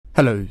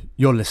Hello,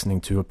 you're listening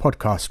to a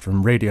podcast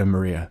from Radio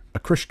Maria, a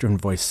Christian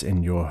voice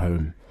in your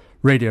home.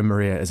 Radio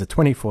Maria is a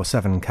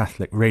 24/7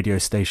 Catholic radio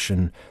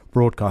station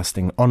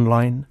broadcasting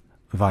online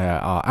via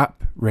our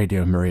app,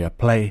 Radio Maria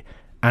Play,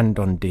 and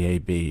on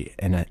DAB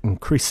in an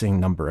increasing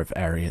number of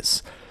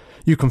areas.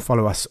 You can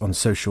follow us on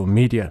social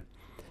media,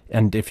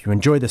 and if you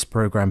enjoy this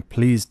program,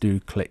 please do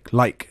click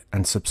like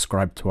and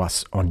subscribe to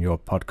us on your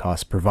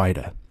podcast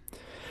provider.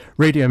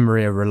 Radio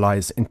Maria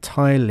relies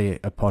entirely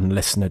upon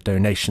listener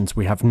donations.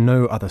 We have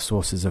no other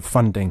sources of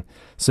funding,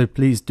 so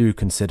please do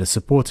consider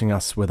supporting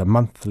us with a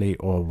monthly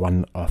or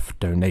one-off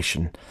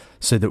donation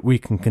so that we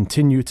can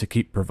continue to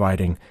keep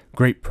providing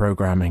great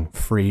programming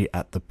free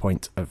at the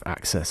point of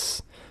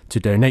access. To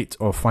donate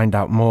or find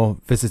out more,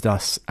 visit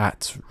us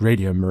at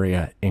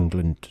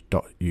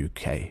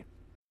radiomariaengland.uk.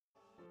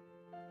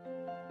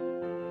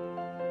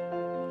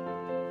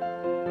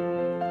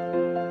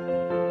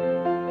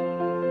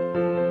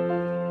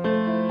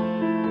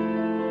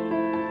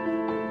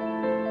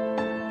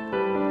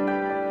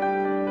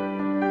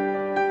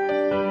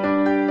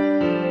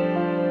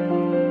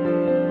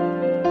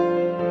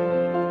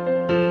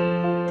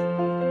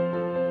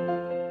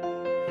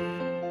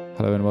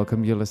 Hello and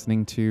welcome. You're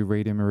listening to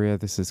Radio Maria.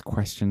 This is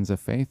Questions of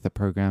Faith, a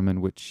program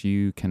in which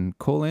you can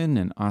call in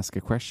and ask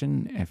a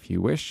question if you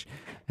wish,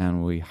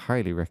 and we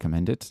highly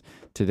recommend it.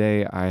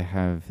 Today I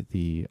have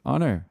the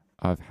honor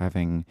of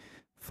having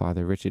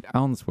Father Richard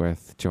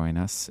Ounsworth join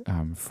us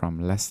from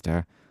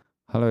Leicester.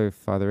 Hello,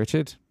 Father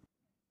Richard.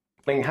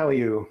 How are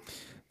you?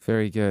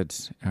 Very good.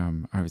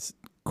 I was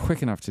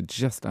quick enough to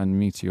just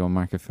unmute your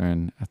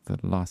microphone at the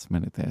last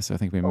minute there, so I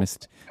think we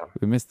missed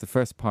the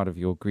first part of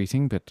your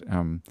greeting, but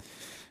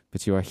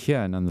you are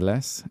here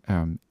nonetheless,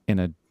 in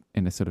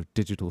a sort of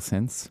digital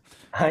sense.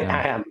 I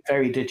am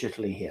very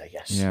digitally here,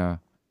 yes. Yeah.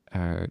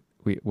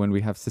 When we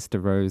have Sister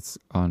Rose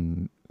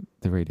on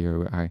the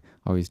radio, I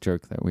always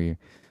joke that we're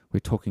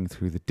talking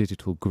through the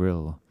digital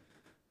grill.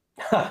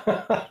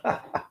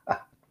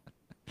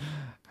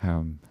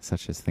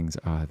 Such as things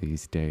are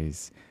these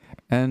days.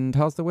 And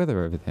how's the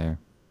weather over there?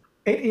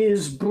 It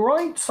is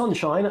bright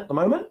sunshine at the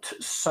moment,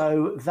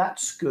 so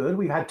that's good.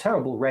 We've had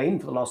terrible rain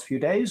for the last few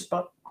days,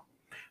 but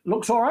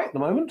looks all right at the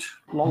moment.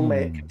 Long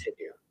may it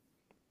continue.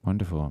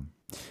 Wonderful.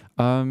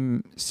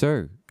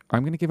 So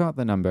I'm going to give out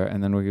the number,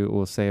 and then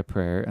we'll say a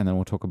prayer, and then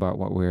we'll talk about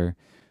what we're...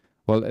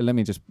 Well, let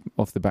me just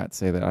off the bat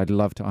say that I'd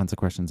love to answer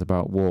questions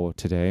about war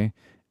today,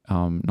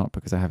 not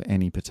because I have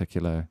any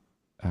particular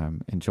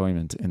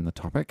enjoyment in the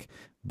topic,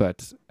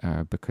 but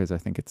because I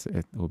think it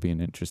will be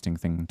an interesting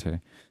thing to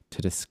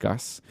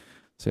discuss.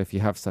 So if you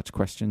have such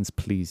questions,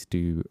 please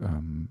do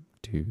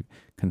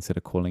consider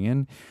calling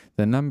in.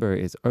 The number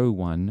is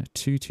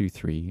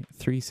 01223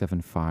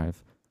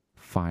 375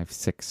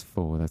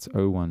 564. That's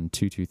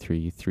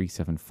 01223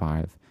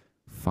 375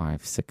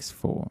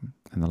 564.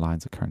 And the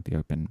lines are currently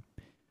open.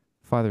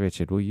 Father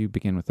Richard, will you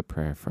begin with a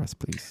prayer for us,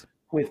 please?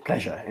 With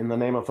pleasure. In the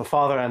name of the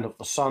Father, and of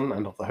the Son,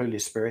 and of the Holy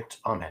Spirit.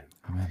 Amen.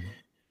 Amen.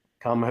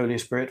 Come, Holy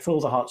Spirit,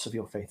 fill the hearts of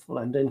your faithful,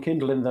 and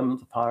enkindle in them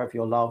the power of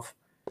your love.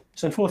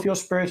 Send forth your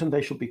Spirit, and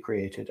they shall be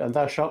created, and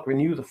thou shalt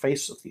renew the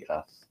face of the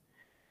earth.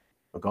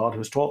 O God, who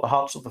has taught the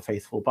hearts of the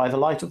faithful by the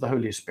light of the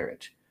Holy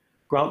Spirit,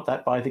 grant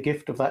that by the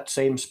gift of that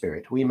same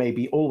Spirit we may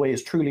be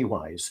always truly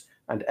wise,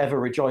 and ever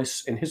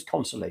rejoice in his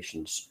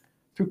consolations.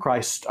 Through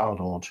Christ our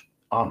Lord.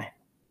 Amen.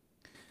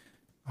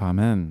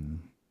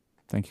 Amen.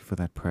 Thank you for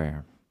that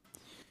prayer.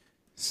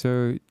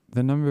 So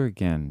the number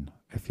again,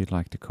 if you'd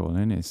like to call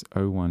in, is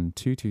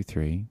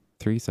 01223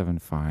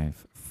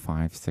 375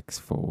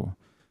 564.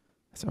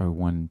 That's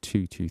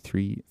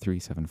 01223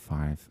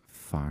 375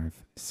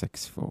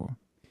 564.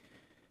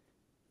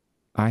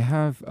 I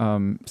have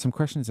some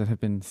questions that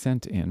have been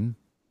sent in,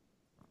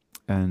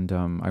 and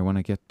I want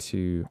to get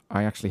to...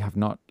 I actually have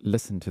not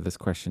listened to this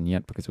question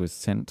yet because it was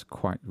sent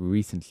quite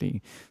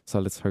recently, so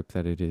let's hope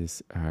that it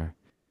is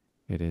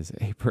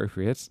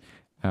appropriate.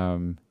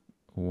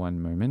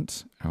 One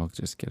moment, I'll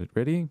just get it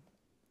ready.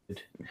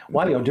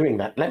 While you're doing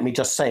that, let me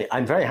just say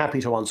I'm very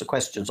happy to answer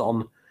questions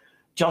on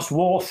just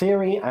war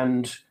theory,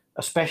 and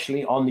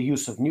especially on the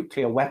use of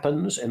nuclear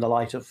weapons in the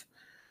light of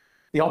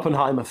the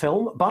Oppenheimer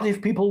film. But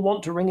if people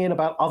want to ring in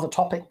about other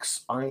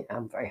topics, I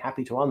am very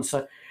happy to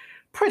answer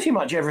pretty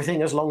much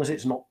everything as long as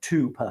it's not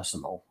too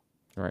personal.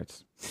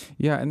 Right.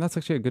 Yeah, and that's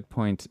actually a good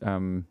point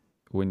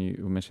when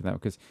you mention that,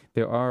 because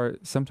there are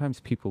sometimes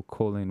people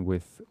call in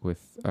with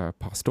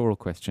pastoral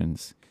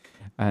questions,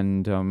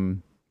 and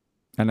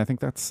I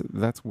think that's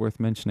worth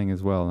mentioning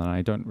as well. And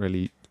I don't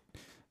really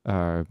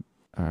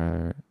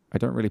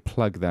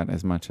plug that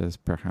as much as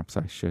perhaps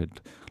I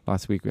should.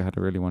 Last week we had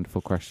a really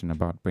wonderful question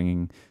about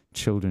bringing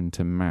children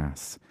to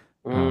Mass,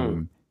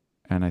 and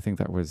I think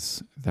that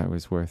was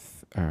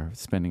worth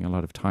spending a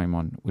lot of time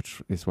on,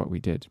 which is what we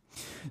did.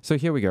 So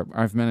here we go.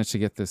 I've managed to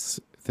get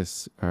this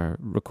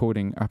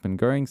recording up and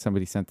going.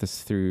 Somebody sent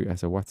this through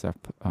as a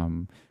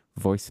WhatsApp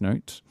voice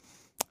note,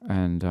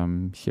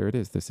 and here it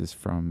is. This is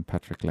from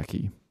Patrick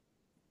Leckie.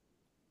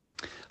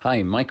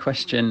 Hi, my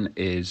question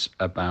is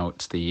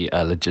about the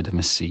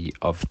legitimacy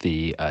of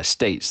the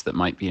states that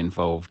might be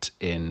involved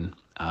in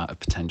a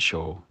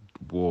potential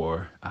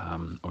war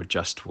or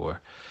just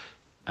war.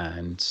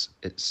 And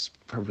it's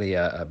probably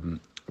a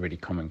really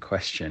common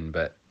question,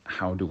 but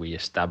how do we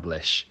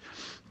establish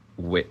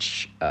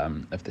which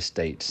of the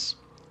states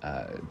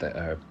that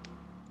are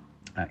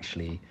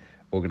actually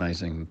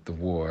organizing the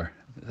war,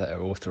 that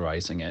are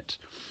authorizing it,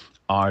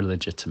 are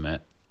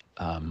legitimate,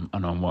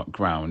 and on what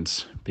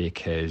grounds?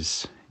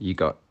 Because you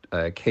got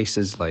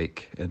cases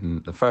like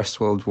in the First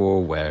World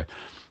War where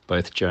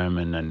both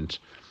German and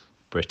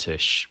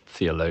British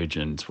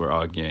theologians were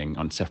arguing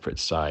on separate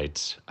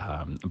sides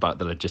about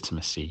the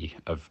legitimacy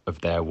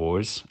of their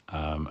wars,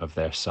 of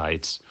their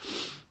sides.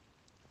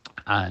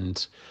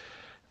 And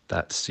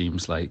that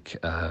seems like,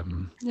 a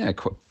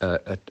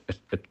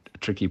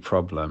tricky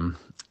problem.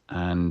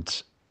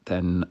 And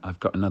then I've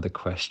got another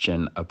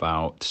question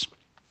about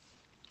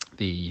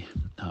the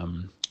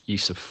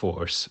use of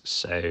force.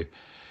 So,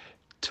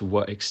 to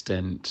what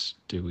extent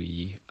do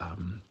we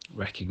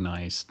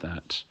recognize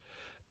that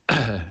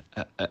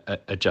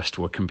a just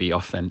war can be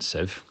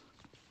offensive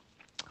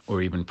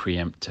or even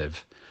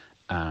preemptive,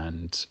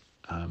 and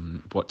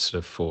what sort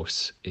of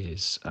force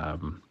is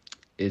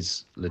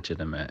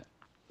legitimate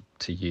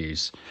to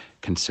use,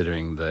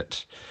 considering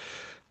that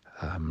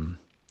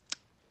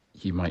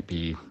you might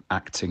be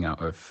acting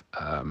out of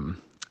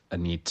a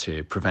need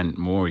to prevent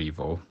more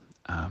evil,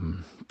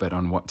 but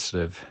on what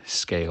sort of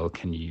scale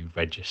can you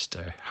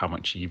register how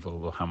much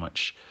evil or how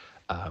much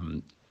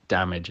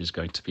damage is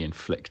going to be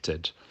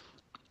inflicted?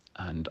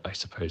 And I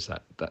suppose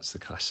that's the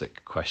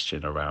classic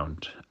question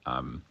around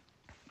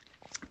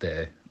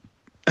the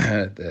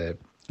the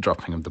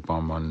dropping of the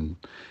bomb on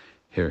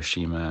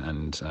Hiroshima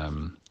and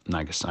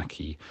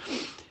Nagasaki.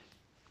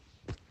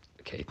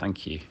 Okay,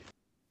 thank you.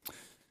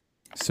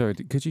 So,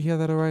 could you hear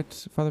that all right,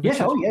 Father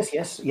Yes,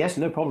 Richard? yes,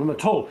 no problem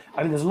at all.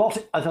 I mean, there's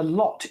a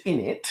lot in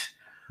it.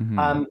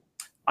 Mm-hmm.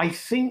 I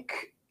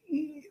think,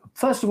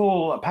 first of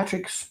all,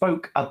 Patrick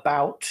spoke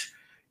about,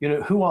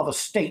 who are the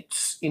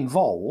states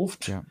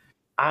involved. Yeah.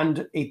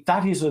 And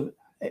that is an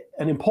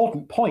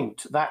important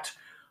point, that,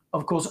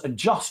 of course, a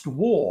just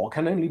war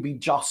can only be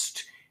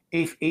just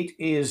if it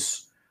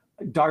is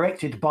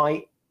directed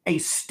by a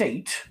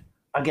state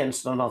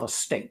against another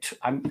state.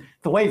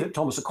 The way that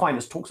Thomas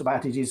Aquinas talks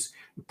about it is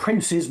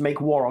princes make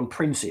war on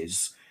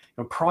princes.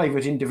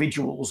 Private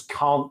individuals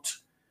can't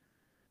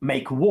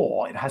make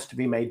war. It has to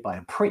be made by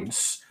a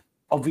prince.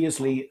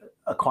 Obviously,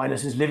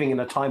 Aquinas is living in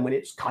a time when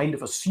it's kind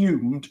of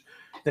assumed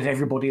that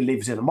everybody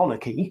lives in a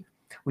monarchy.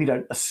 We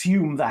don't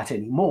assume that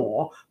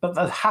anymore, but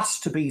there has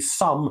to be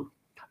some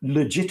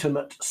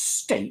legitimate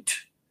state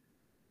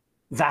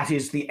that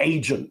is the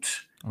agent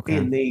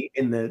in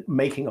the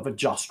making of a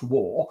just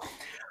war.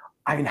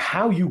 I mean,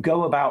 how you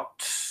go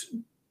about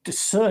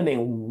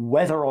discerning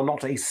whether or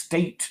not a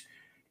state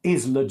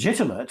is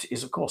legitimate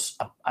is, of course,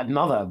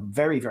 another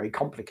very, very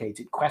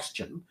complicated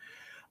question.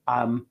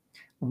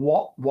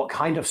 What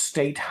kind of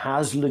state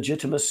has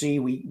legitimacy?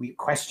 We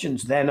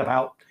questions then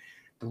about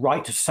the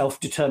right to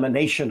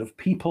self-determination of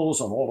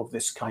peoples and all of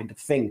this kind of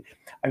thing.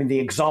 I mean, the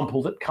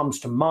example that comes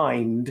to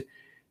mind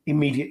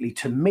immediately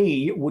to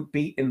me would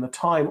be in the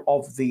time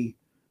of the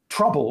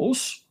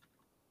Troubles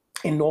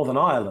in Northern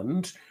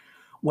Ireland,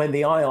 when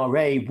the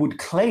IRA would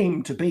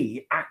claim to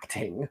be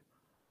acting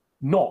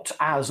not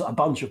as a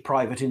bunch of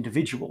private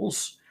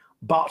individuals,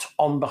 but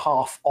on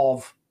behalf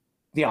of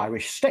the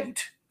Irish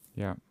state.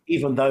 Yeah.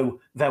 Even though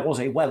there was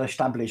a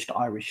well-established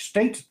Irish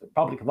state, the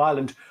Republic of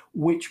Ireland,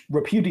 which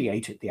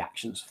repudiated the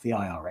actions of the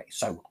IRA.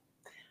 So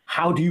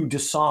how do you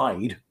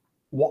decide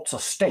what's a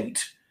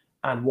state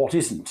and what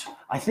isn't?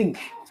 I think,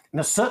 in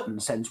a certain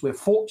sense, we're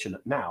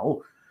fortunate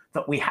now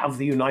that we have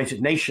the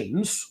United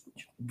Nations,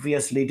 which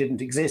obviously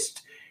didn't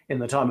exist in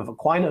the time of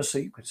Aquinas. So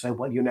you could say,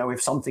 well,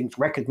 if something's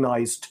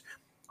recognized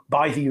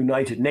by the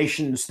United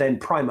Nations, then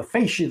prima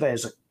facie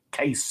there's a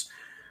case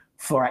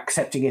for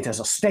accepting it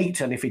as a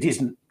state, and if it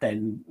isn't,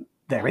 then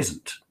there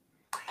isn't.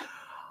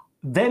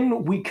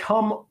 Then we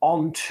come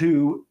on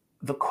to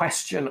the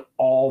question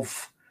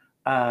of,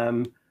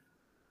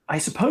 I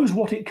suppose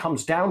what it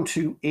comes down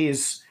to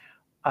is,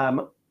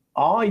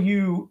 are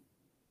you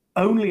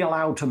only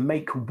allowed to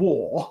make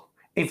war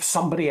if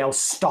somebody else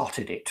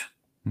started it?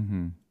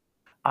 Mm-hmm.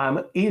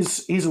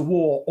 Is a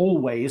war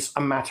always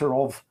a matter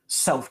of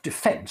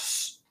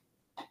self-defense?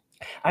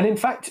 And in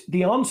fact,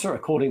 the answer,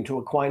 according to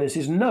Aquinas,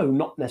 is no,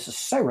 not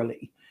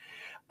necessarily.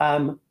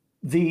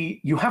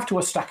 You have to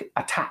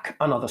attack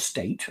another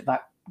state.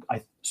 That,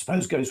 I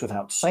suppose, goes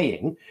without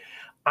saying.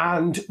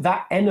 And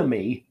that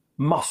enemy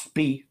must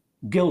be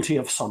guilty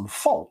of some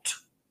fault.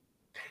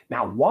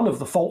 Now, one of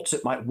the faults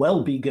it might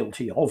well be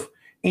guilty of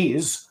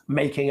is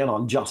making an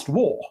unjust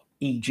war,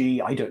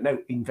 e.g., I don't know,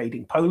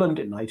 invading Poland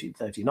in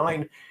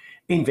 1939,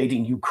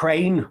 invading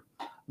Ukraine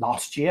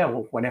last year,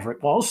 or whenever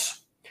it was.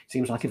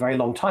 Seems like a very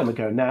long time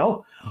ago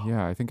now.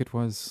 Yeah, I think it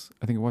was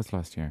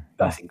last year.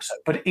 I think so.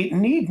 But it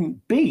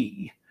needn't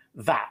be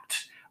that.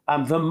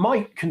 There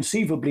might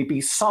conceivably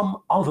be some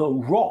other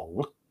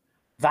wrong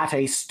that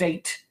a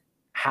state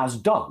has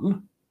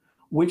done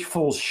which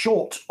falls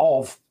short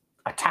of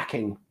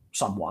attacking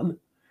someone,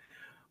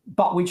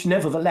 but which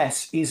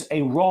nevertheless is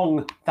a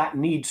wrong that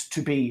needs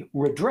to be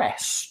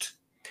redressed.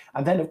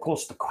 And then, of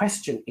course, the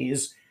question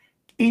is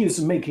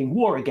making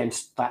war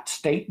against that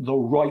state the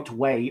right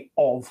way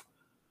of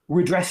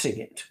redressing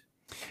it?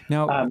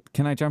 Now,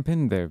 can I jump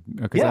in there?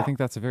 Because Yeah. I think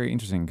that's very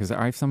interesting. Because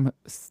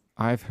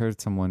I've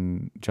heard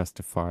someone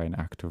justify an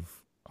act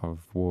of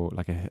war,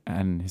 like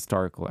an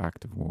historical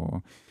act of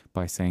war,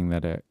 by saying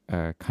that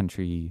a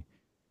country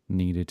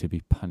needed to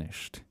be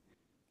punished.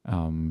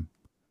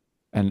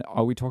 And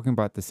are we talking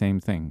about the same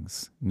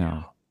things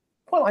now?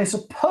 Well, I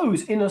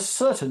suppose in a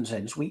certain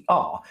sense we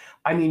are.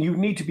 I mean, you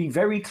need to be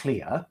very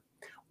clear.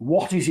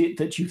 What is it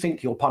that you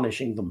think you're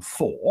punishing them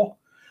for?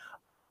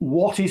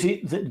 What is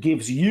it that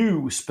gives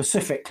you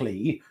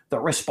specifically the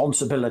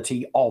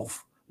responsibility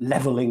of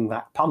leveling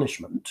that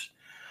punishment?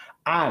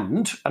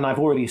 And I've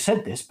already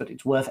said this, but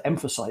it's worth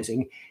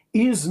emphasizing,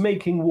 is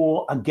making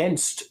war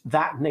against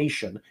that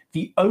nation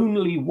the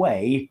only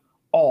way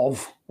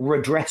of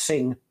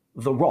redressing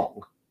the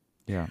wrong?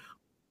 Yeah.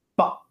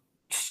 But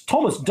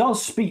Thomas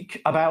does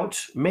speak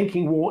about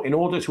making war in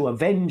order to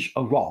avenge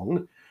a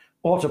wrong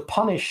or to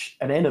punish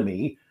an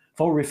enemy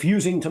for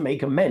refusing to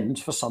make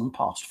amends for some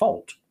past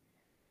fault.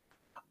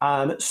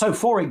 So,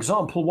 for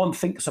example, one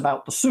thinks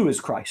about the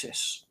Suez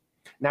Crisis.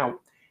 Now,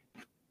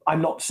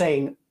 I'm not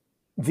saying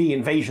the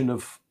invasion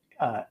of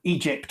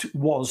Egypt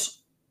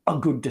was a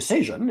good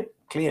decision. It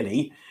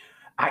clearly,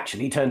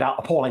 actually turned out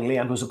appallingly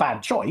and was a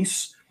bad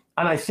choice.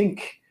 And I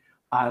think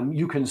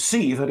you can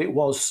see that it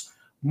was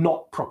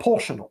not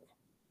proportional.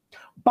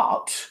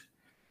 But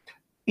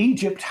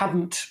Egypt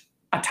hadn't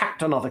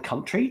attacked another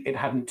country. It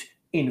hadn't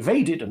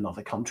invaded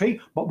another country.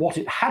 But what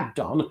it had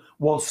done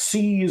was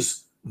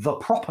seize the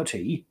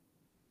property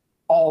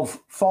of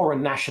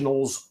foreign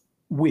nationals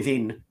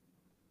within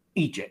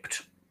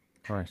Egypt.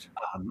 Right.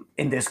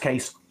 In this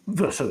case,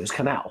 the Suez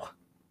Canal.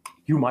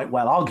 You might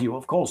well argue,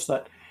 of course,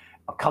 that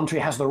a country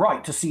has the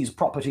right to seize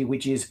property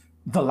which is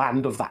the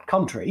land of that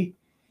country.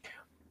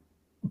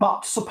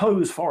 But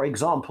suppose, for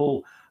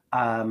example,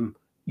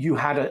 you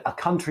had a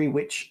country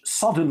which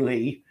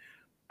suddenly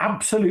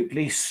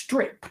absolutely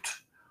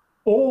stripped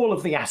all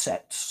of the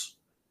assets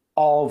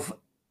of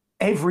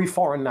every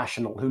foreign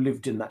national who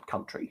lived in that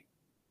country.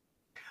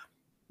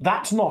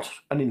 That's not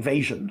an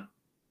invasion,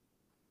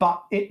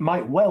 but it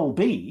might well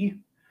be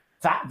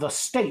that the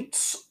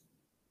states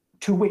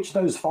to which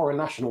those foreign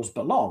nationals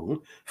belong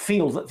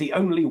feel that the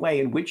only way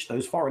in which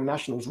those foreign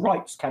nationals'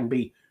 rights can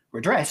be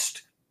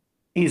redressed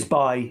is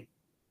by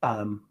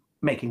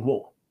making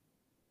war.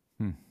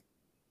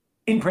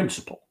 In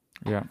principle.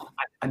 Yeah.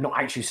 I'm not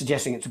actually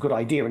suggesting it's a good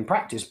idea in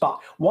practice, but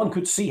one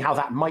could see how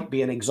that might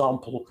be an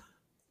example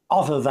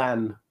other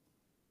than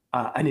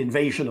an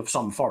invasion of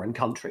some foreign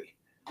country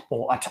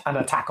or an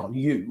attack on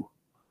you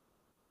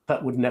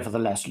that would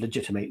nevertheless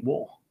legitimate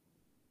war.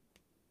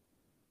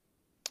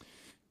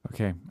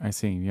 Okay, I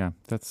see. Yeah,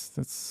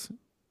 that's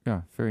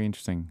very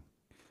interesting.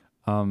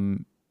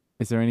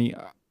 Is there any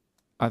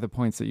other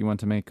points that you want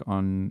to make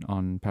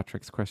on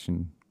Patrick's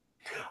question?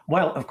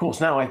 Well, of course,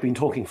 now I've been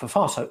talking for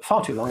far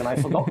too long, and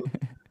I've forgotten.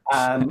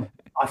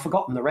 I've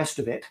forgotten the rest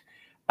of it.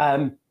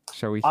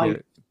 Shall we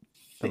hear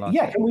the last?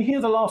 Yeah, can we hear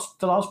the last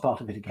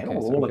part of it again, Okay,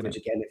 or so all of it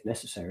again, if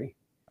necessary?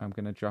 I'm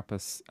gonna drop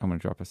us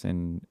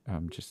in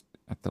just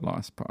at the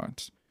last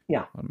part.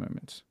 Yeah. 1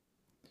 moment.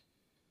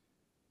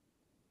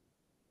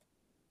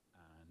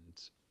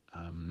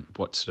 And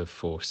what sort of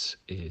force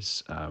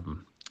is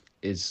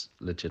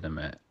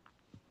legitimate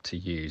to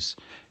use,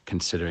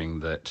 considering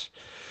that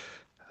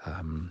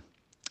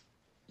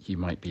you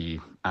might be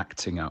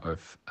acting out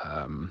of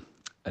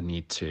a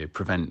need to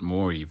prevent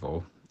more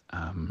evil.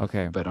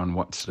 Okay. But on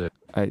what sort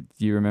of...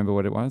 Do you remember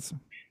what it was?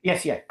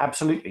 Yes, yeah,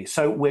 absolutely.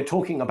 So we're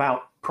talking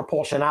about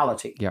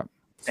proportionality, Yeah.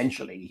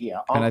 essentially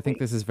here. And I think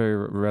this is very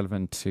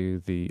relevant to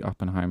the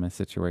Oppenheimer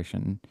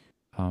situation,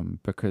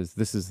 because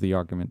this is the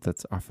argument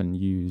that's often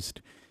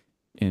used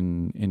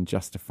in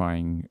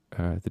justifying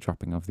the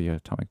dropping of the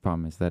atomic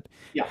bomb, is that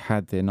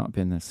had there not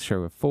been this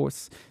show of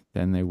force,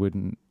 then they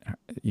wouldn't,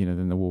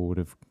 then the war would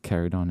have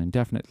carried on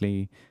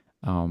indefinitely.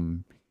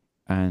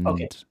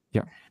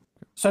 Yeah.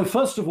 So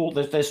first of all,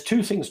 there's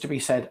two things to be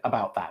said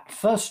about that.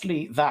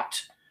 Firstly,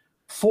 that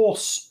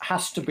force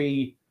has to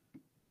be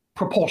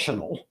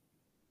proportional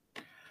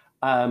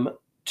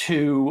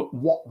to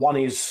what one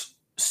is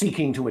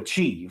seeking to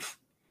achieve.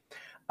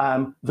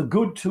 The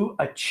good to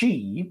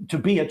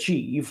be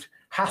achieved,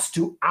 has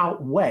to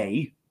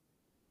outweigh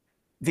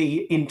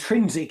the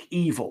intrinsic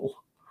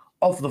evil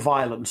of the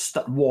violence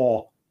that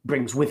war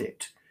brings with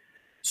it.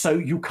 So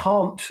you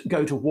can't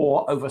go to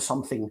war over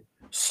something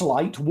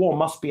slight. War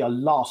must be a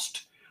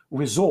last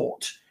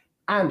resort.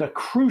 And a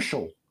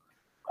crucial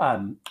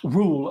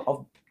rule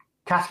of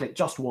Catholic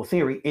just war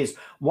theory is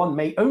one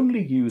may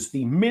only use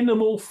the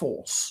minimal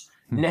force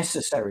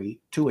necessary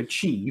to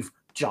achieve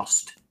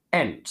just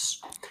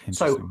ends.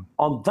 So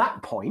on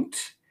that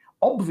point,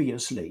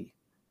 obviously,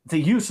 the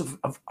use of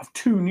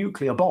two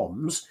nuclear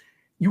bombs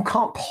you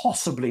can't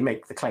possibly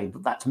make the claim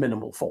that that's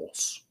minimal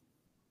force.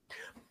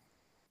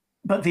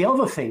 But the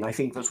other thing I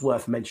think that's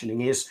worth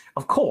mentioning is,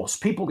 of course,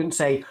 people can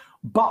say,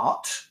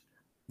 but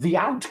the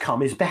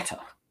outcome is better.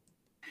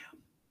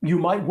 You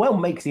might well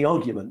make the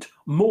argument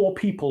more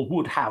people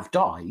would have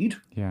died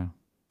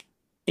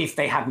if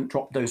they hadn't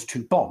dropped those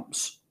 2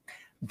 bombs.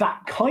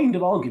 That kind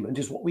of argument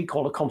is what we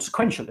call a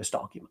consequentialist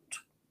argument.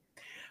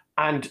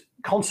 And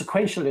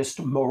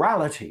consequentialist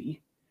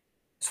morality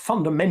is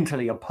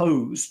fundamentally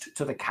opposed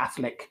to the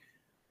Catholic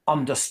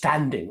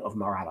understanding of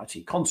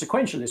morality.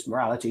 Consequentialist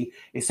morality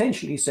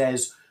essentially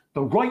says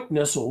the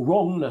rightness or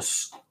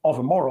wrongness of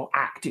a moral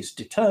act is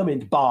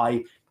determined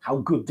by how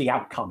good the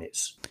outcome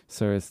is.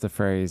 So it's the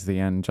phrase, the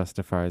end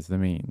justifies the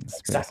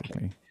means,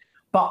 basically.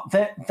 But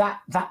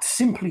that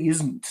simply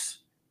isn't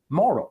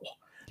moral.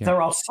 Yeah.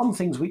 There are some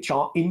things which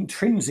are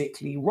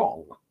intrinsically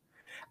wrong.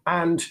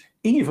 And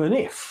even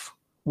if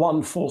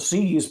one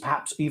foresees,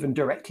 perhaps even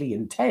directly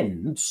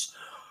intends,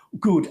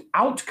 good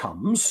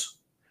outcomes,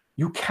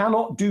 you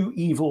cannot do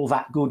evil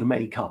that good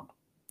may come.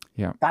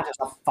 Yeah. That is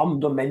a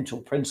fundamental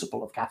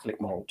principle of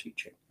Catholic moral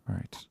teaching.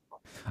 Right.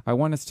 I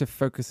want us to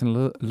focus a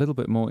little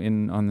bit more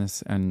in on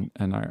this, and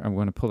I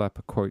want to pull up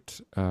a quote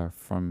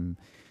from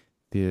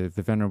the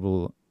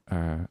Venerable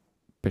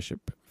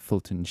Bishop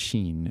Fulton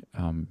Sheen.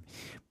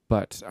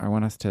 But I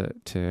want us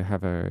to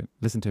have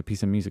listen to a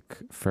piece of music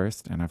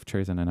first, and I've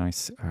chosen a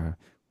nice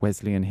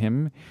Wesleyan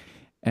hymn.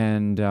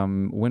 And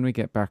when we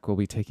get back, we'll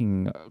be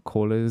taking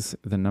callers.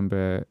 The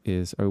number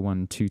is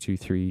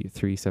 01223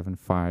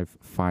 375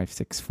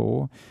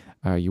 564.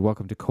 You're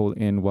welcome to call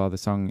in while the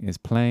song is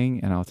playing,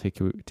 and I'll take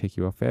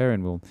you off air,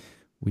 and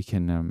we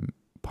can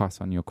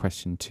pass on your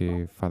question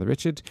to Father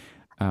Richard.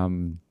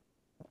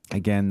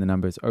 Again, the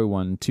number is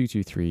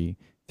 01223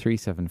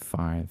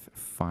 375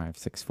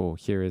 564.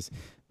 Here is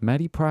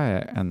Maddie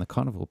Pryor and the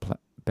Carnival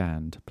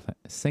Band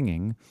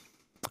singing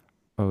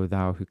 "O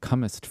Thou Who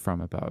Comest from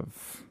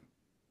Above."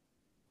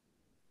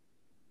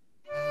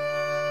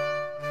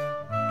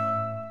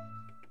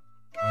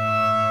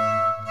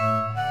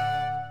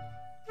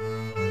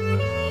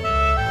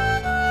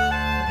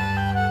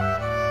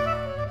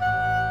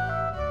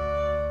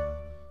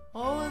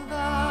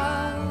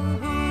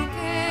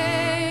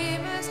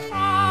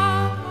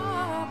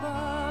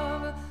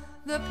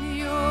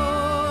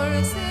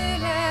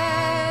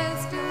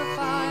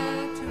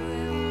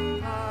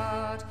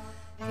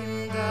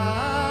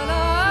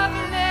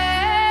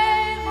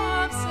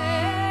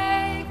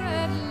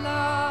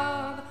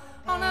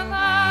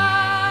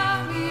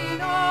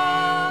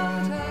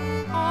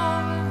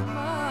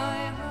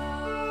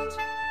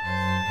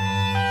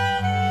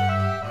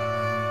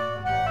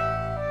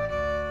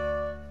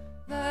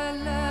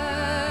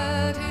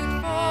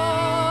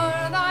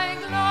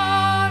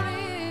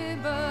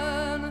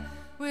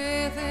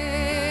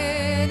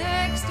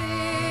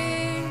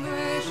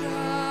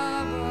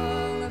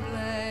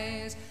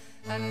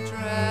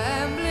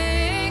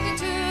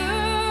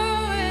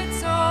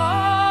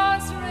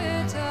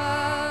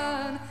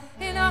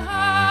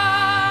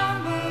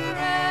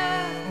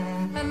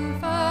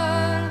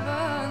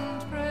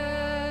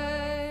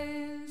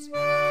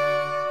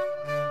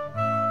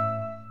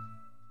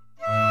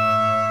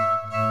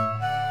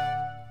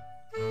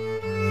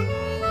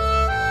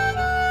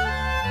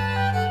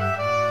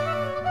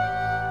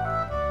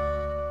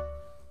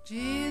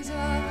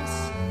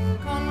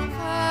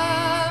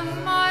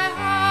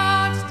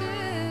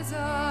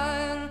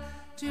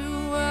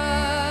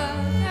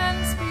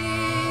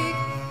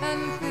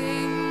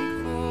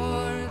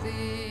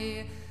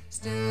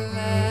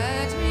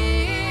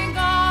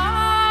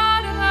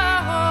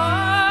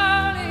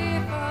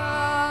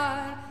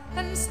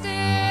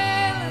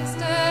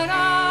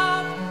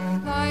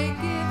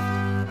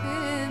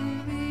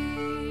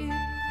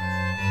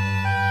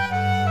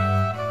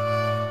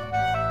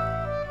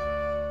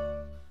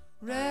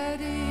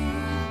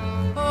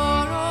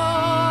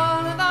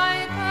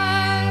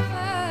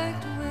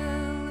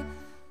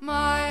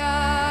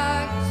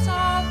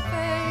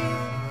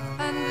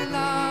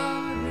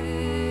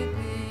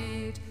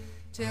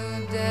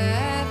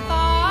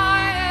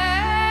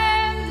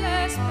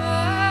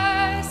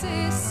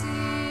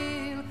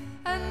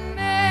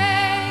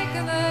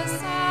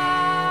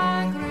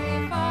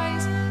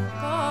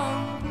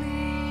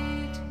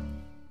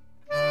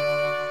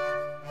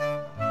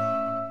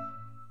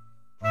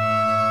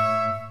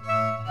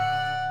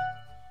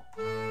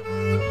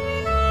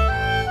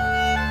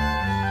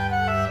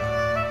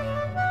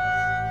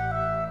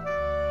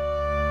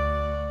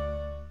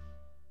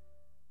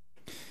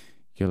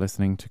 You're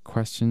listening to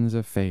Questions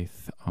of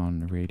Faith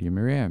on Radio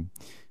Maria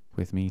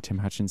with me, Tim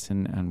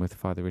Hutchinson, and with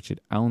Father Richard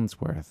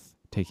Ounsworth,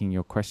 taking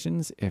your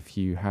questions if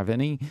you have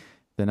any.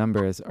 The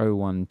number is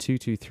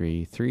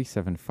 01223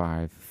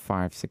 375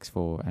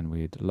 564, and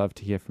we'd love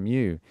to hear from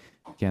you.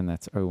 Again,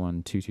 that's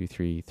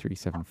 01223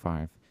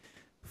 375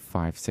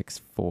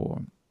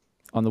 564.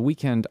 On the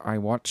weekend, I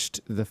watched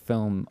the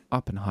film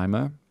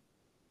Oppenheimer.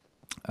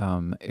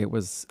 It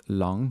was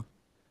long.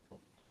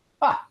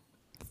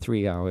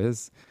 3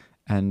 hours.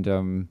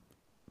 And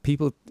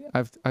people,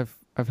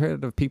 I've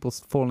heard of people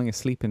falling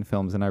asleep in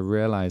films, and I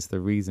realize the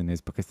reason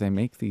is because they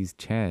make these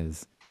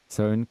chairs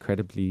so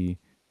incredibly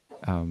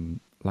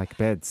like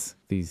beds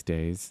these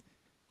days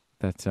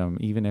that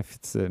even if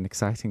it's an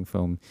exciting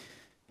film,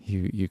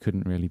 you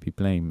couldn't really be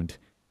blamed.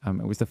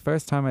 It was the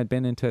first time I'd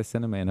been into a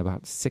cinema in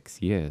about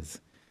 6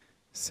 years,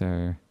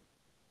 so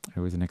it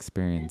was an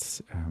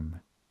experience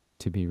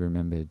to be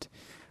remembered,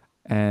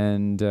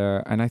 and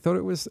I thought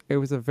it was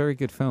a very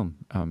good film.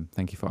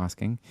 Thank you for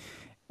asking,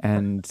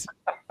 and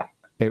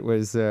it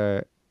was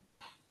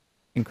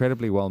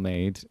incredibly well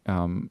made.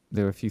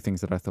 There were a few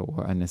things that I thought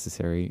were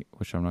unnecessary,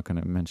 which I'm not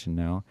going to mention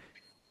now,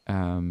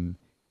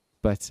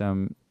 but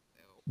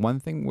one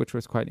thing which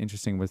was quite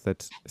interesting was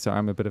that, so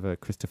I'm a bit of a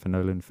Christopher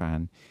Nolan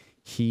fan.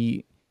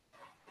 He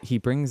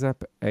brings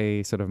up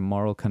a sort of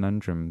moral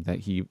conundrum that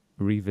he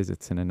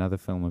revisits in another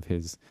film of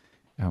his,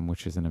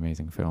 which is an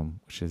amazing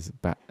film, which is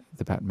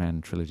the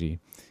Batman trilogy,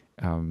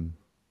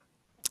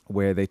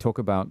 where they talk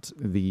about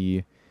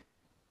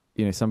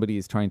somebody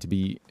is trying to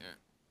be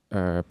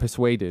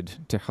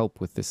persuaded to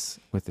help with this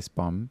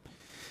bomb,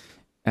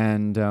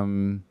 and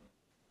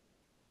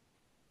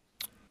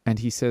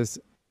he says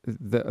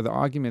the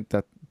argument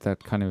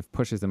that kind of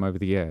pushes them over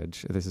the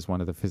edge. This is one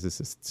of the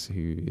physicists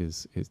who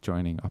is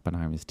joining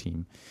Oppenheimer's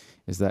team,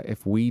 is that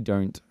if we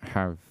don't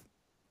have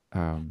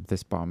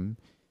this bomb,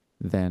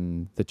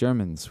 then the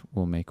Germans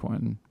will make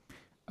one,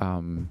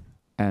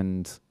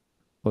 and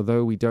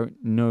although we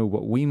don't know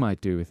what we might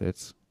do with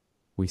it,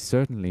 we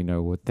certainly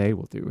know what they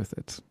will do with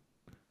it.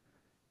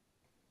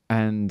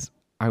 And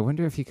I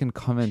wonder if you can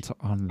comment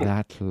on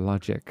that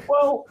logic.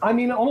 Well, I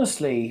mean,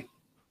 honestly,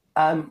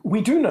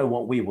 we do know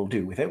what we will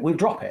do with it. We'll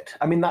drop it.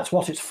 I mean, that's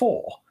what it's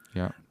for.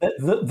 Yeah.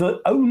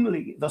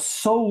 The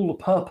sole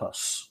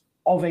purpose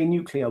of a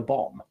nuclear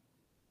bomb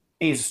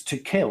is to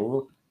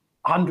kill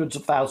hundreds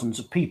of thousands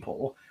of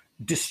people,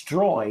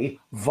 destroy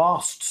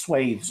vast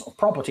swathes of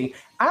property,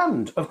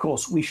 and, of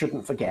course, we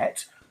shouldn't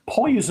forget,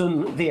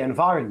 poison the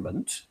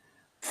environment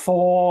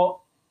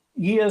for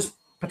years,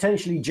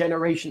 potentially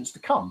generations to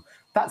come.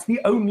 That's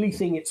the only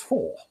thing it's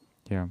for.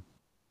 Yeah.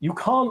 You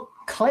can't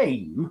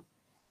claim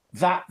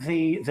that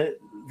the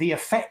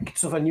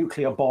effects of a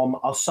nuclear bomb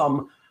are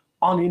some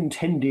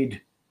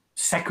unintended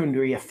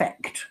secondary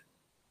effect.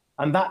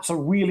 And that's a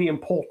really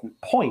important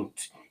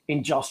point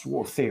in just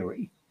war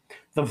theory.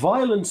 The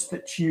violence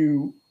that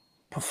you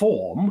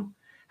perform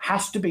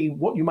has to be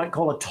what you might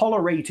call a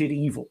tolerated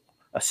evil,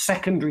 a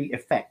secondary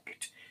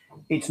effect.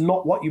 It's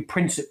not what you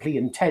principally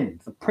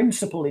intend. The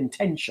principal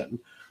intention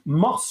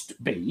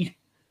must be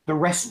the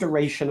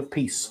restoration of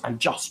peace and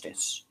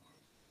justice.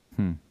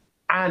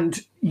 And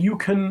you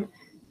can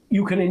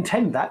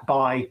intend that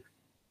by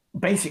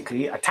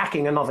basically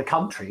attacking another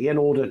country in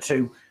order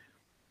to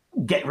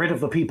get rid of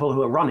the people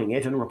who are running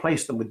it and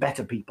replace them with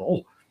better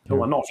people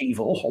who are not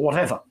evil or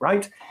whatever,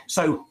 right?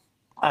 So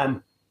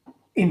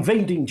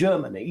invading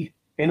Germany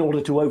in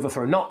order to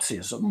overthrow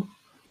Nazism,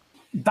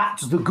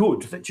 that's the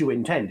good that you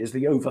intend, is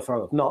the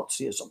overthrow of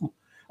Nazism.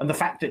 And the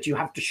fact that you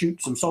have to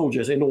shoot some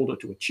soldiers in order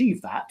to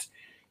achieve that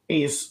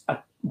is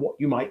what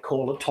you might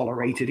call a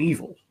tolerated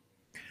evil.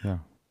 Yeah.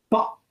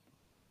 But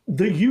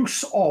the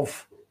use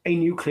of a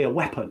nuclear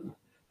weapon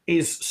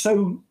is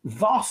so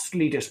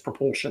vastly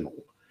disproportional,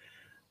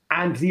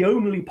 and the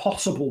only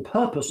possible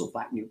purpose of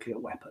that nuclear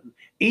weapon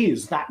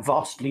is that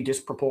vastly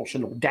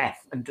disproportional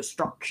death and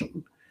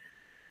destruction.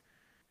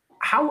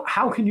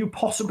 How can you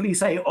possibly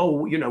say, oh,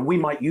 we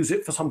might use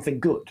it for something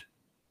good?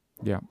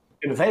 Yeah.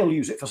 They'll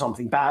use it for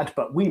something bad,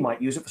 but we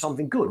might use it for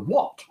something good.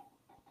 What?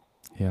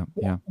 Yeah,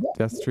 yeah,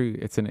 that's true.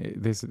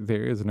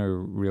 There is no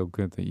real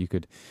good that you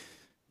could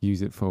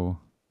use it for.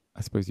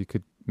 I suppose you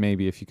could,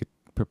 maybe if you could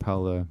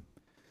propel a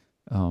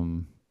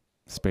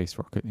space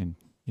rocket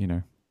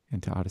into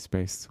outer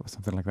space or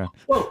something like that.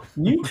 Well,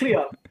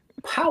 nuclear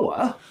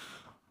power,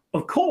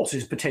 of course,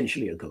 is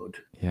potentially a good.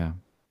 Yeah.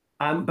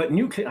 But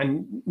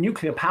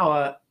nuclear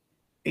power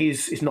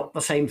is not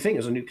the same thing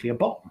as a nuclear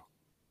bomb.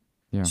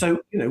 Yeah. So,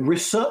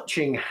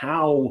 researching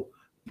how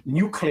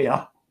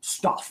nuclear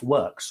stuff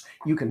works,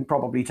 you can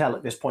probably tell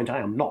at this point I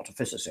am not a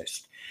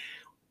physicist.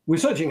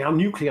 Researching how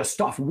nuclear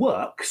stuff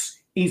works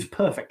is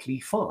perfectly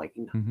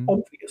fine. Mm-hmm.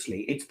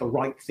 Obviously, it's the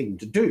right thing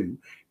to do.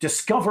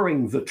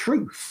 Discovering the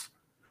truth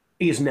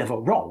is never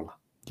wrong.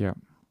 Yeah.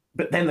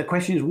 But then the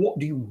question is, what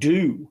do you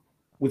do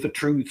with the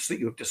truths that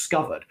you have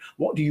discovered?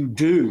 What do you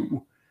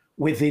do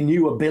with the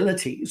new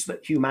abilities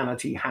that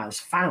humanity has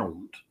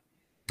found?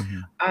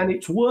 Mm-hmm. And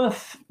it's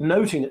worth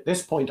noting at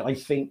this point, I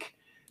think,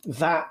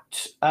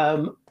 that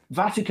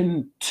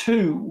Vatican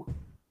II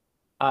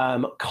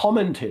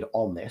commented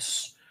on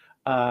this.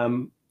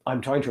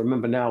 I'm trying to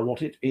remember now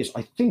what it is.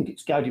 I think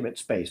it's Gaudium et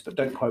Spes, but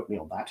don't quote me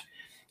on that.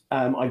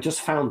 I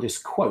just found this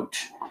quote.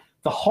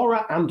 The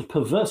horror and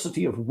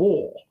perversity of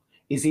war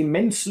is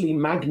immensely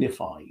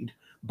magnified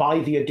by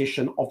the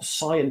addition of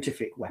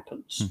scientific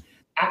weapons.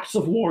 Acts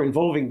of war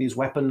involving these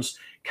weapons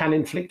can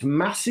inflict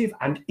massive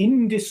and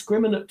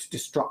indiscriminate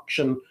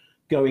destruction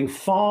going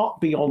far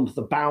beyond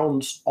the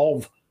bounds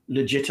of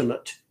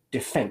legitimate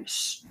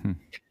defense.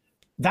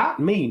 that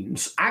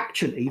means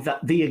actually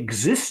that the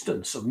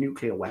existence of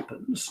nuclear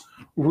weapons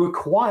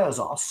requires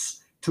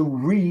us to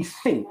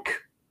rethink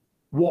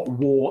what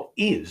war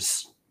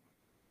is.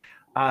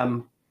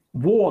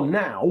 War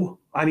now,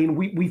 I mean,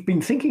 we've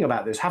been thinking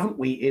about this, haven't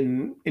we,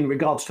 in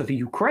regards to the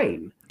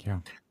Ukraine? Yeah.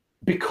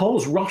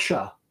 Because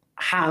Russia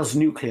has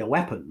nuclear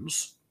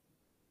weapons,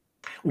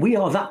 we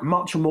are that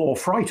much more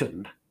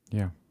frightened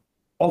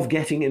of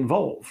getting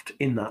involved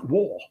in that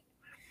war.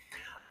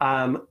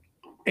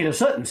 In a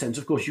certain sense,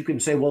 of course, you can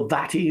say, well,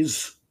 that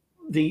is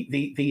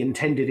the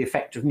intended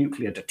effect of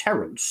nuclear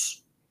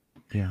deterrence.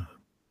 Yeah.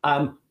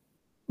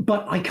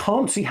 But I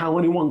can't see how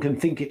anyone can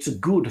think it's a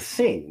good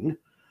thing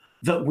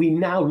that we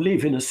now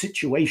live in a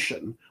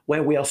situation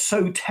where we are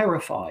so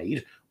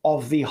terrified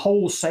of the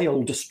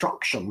wholesale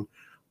destruction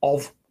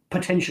of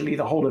potentially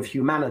the whole of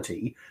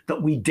humanity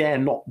that we dare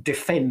not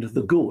defend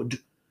the good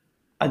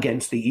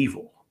against the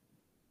evil.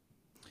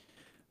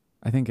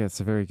 I think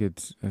that's a very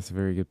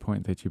good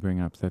point that you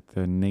bring up, that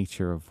the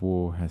nature of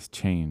war has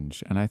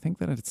changed. And I think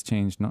that it's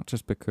changed not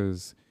just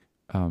because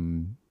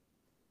the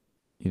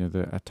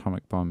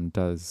atomic bomb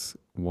does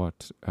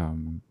what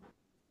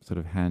sort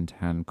of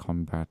hand-to-hand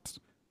combat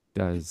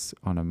does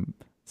on a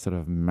sort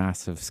of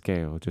massive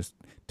scale, just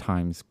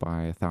times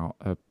by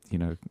a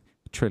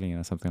trillion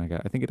or something like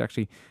that. I think it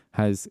actually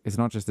it's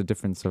not just a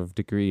difference of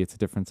degree, it's a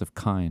difference of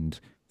kind.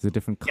 It's a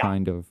different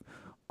kind of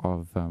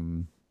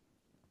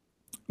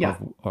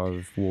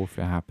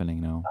warfare happening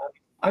now.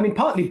 I mean,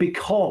 partly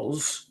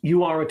because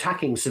you are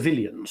attacking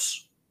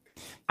civilians.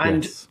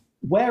 And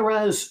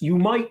whereas you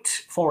might,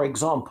 for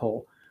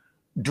example,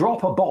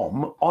 drop a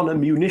bomb on a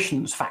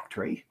munitions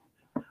factory,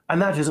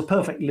 and that is a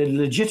perfectly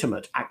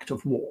legitimate act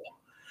of war.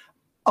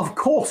 Of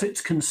course, it's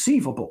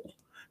conceivable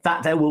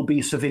that there will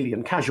be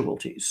civilian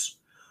casualties,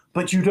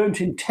 but you don't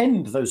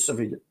intend those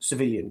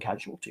civilian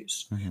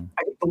casualties. Mm-hmm.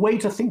 The way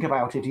to think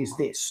about it is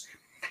this.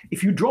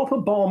 If you drop a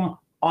bomb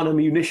on a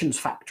munitions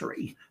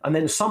factory and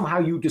then somehow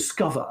you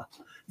discover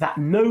that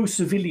no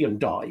civilian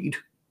died,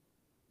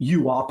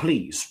 you are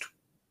pleased,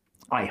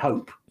 I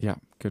hope. Yeah,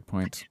 good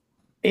point.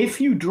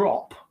 If you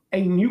drop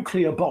a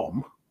nuclear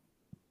bomb,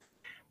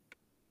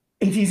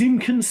 it is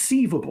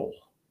inconceivable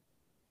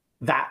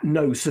that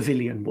no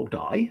civilian will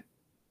die.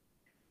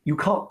 You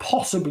can't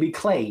possibly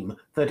claim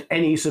that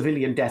any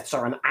civilian deaths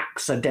are an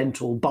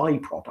accidental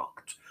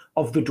byproduct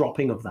of the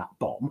dropping of that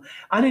bomb.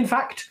 And in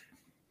fact,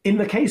 in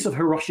the case of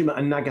Hiroshima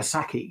and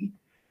Nagasaki,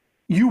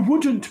 you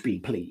wouldn't be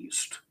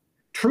pleased.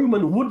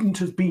 Truman wouldn't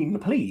have been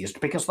pleased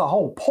because the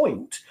whole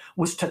point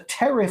was to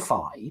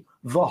terrify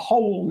the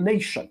whole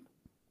nation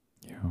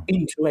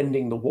into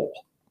ending the war.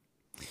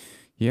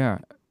 Yeah.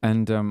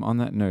 And on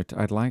that note,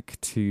 I'd like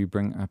to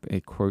bring up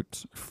a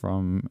quote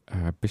from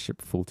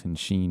Bishop Fulton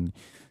Sheen,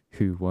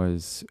 who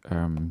was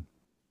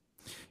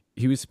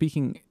he was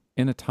speaking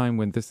in a time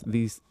when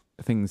these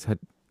things had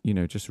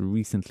just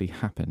recently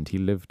happened. He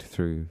lived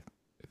through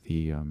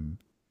the I'm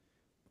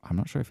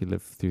not sure if he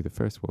lived through the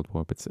First World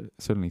War, but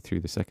certainly through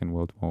the Second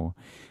World War,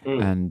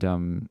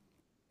 and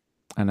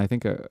I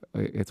think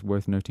it's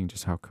worth noting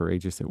just how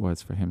courageous it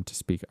was for him to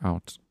speak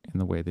out in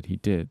the way that he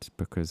did,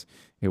 because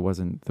it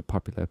wasn't the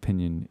popular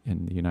opinion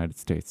in the United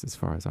States, as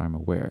far as I'm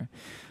aware.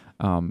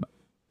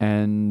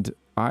 And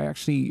I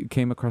actually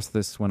came across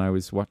this when I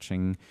was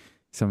watching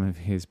some of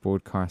his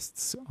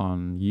broadcasts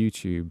on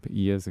YouTube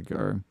years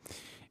ago.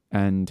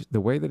 And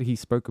the way that he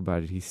spoke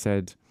about it, he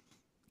said,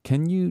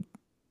 Can you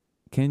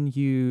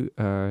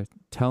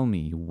tell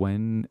me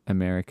when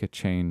America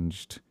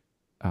changed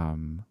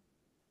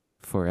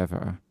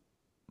forever,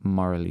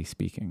 morally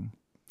speaking?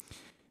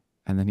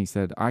 And then he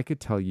said, I could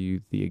tell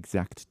you the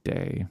exact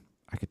day,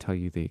 I could tell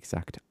you the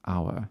exact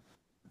hour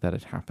that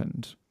it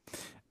happened.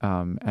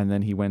 And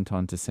then he went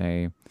on to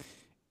say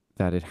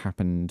that it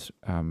happened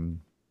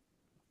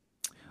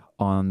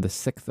on the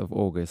 6th of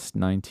August,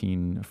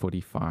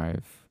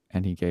 1945,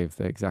 and he gave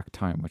the exact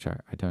time, which I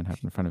don't have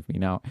in front of me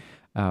now.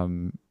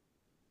 And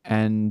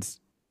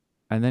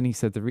then he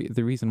said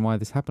the reason why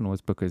this happened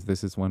was because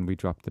this is when we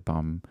dropped the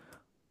bomb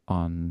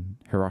on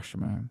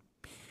Hiroshima.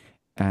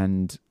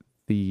 And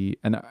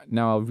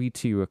now I'll read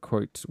to you a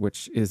quote,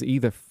 which is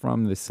either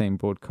from the same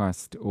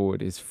broadcast or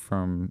it is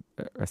from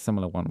a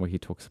similar one where he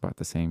talks about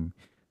the same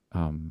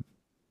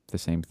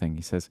thing.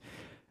 He says,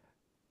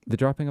 "The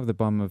dropping of the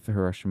bomb of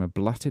Hiroshima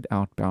blotted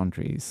out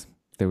boundaries.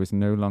 There was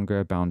no longer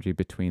a boundary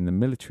between the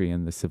military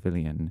and the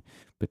civilian,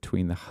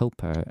 between the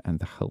helper and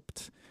the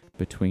helped,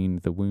 between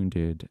the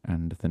wounded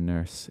and the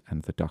nurse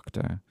and the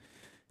doctor,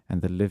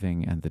 and the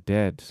living and the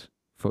dead,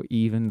 for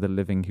even the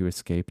living who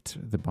escaped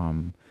the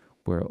bomb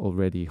were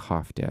already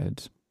half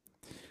dead.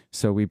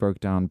 So we broke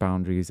down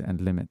boundaries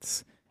and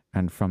limits,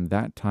 and from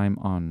that time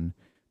on,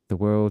 the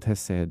world has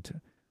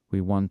said, we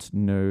want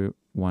no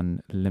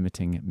one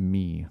limiting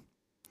me.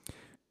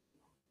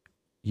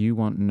 You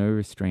want no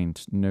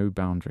restraint, no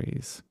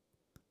boundaries.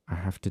 I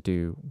have to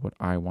do what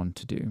I want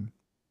to do."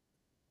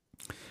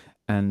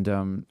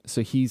 And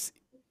so he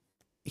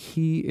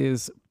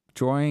is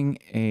drawing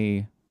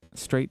a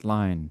straight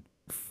line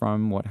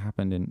from what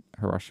happened in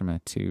Hiroshima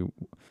to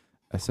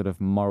a sort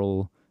of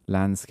moral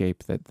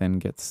landscape that then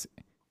gets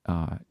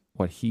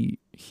what he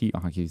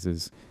argues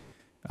is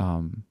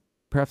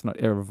perhaps not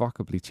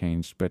irrevocably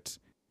changed, but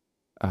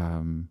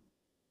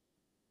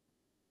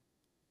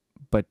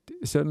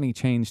certainly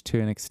changed to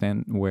an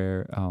extent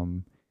where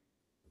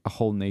a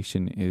whole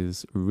nation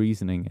is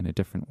reasoning in a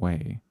different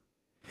way.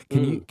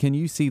 Can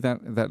you see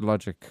that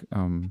logic?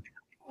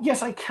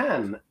 Yes, I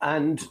can,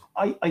 and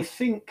I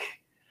think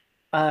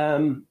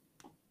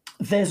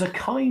there's a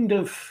kind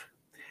of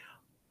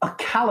a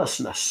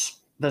callousness,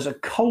 there's a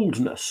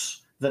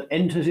coldness that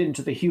enters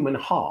into the human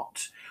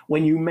heart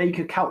when you make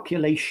a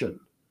calculation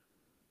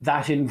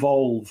that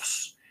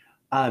involves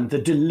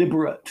the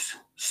deliberate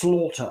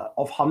slaughter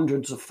of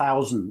hundreds of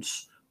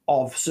thousands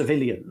of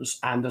civilians,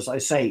 and as I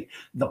say,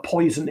 the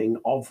poisoning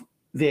of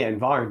the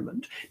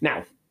environment.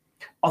 Now,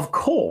 of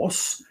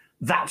course,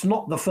 that's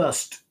not the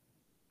first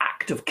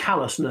act of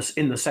callousness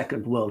in the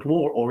Second World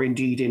War, or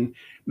indeed in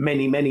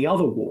many, many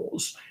other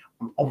wars.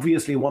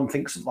 Obviously, one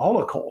thinks of the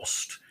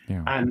Holocaust,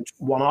 and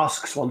one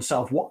asks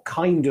oneself what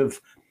kind of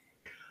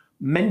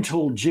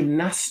mental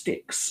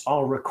gymnastics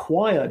are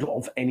required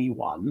of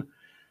anyone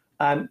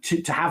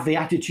to have the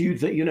attitude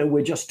that,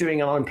 we're just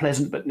doing an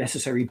unpleasant but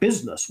necessary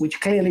business, which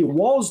clearly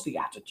was the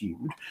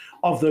attitude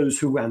of those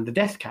who ran the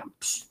death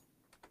camps.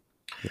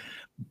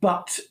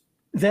 But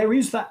there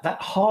is that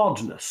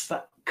hardness,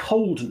 that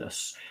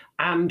coldness,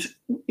 and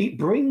it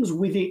brings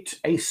with it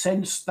a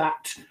sense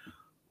that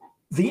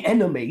the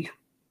enemy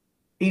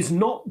is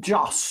not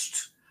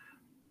just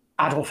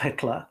Adolf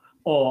Hitler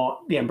or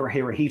the Emperor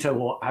Hirohito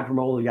or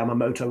Admiral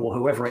Yamamoto or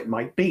whoever it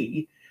might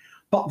be,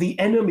 but the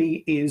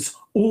enemy is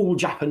all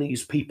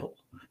Japanese people,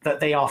 that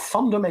they are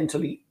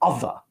fundamentally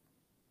other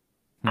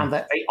and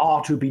that they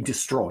are to be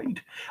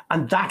destroyed.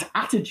 And that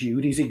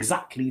attitude is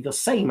exactly the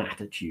same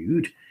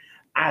attitude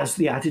as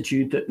the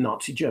attitude that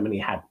Nazi Germany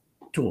had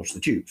towards the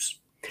Jews.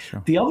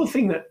 Sure. The other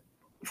thing that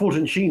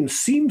Fulton Sheen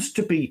seems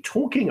to be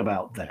talking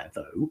about there,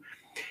 though,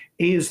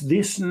 is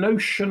this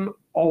notion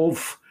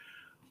of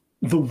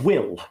the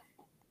will.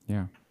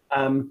 Yeah.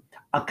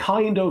 A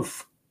kind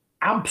of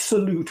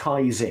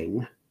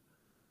absolutizing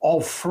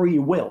of free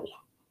will.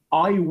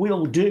 I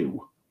will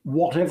do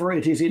whatever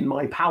it is in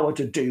my power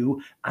to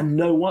do, and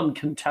no one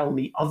can tell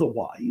me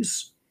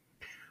otherwise.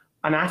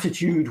 An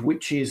attitude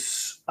which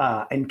is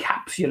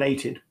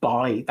encapsulated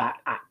by that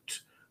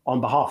act on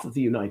behalf of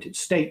the United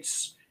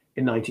States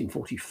in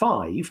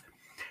 1945.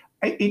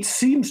 It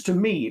seems to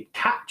me it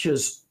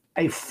captures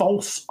a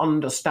false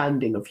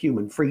understanding of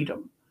human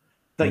freedom,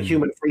 that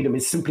human freedom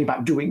is simply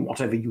about doing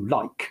whatever you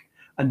like,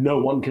 and no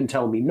one can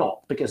tell me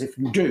not, because if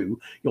you do,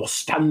 you're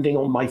standing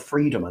on my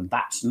freedom, and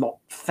that's not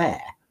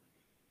fair.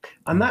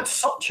 And that's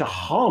such a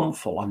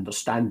harmful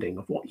understanding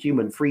of what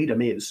human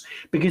freedom is,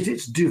 because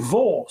it's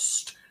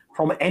divorced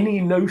from any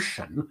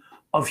notion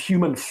of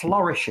human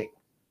flourishing.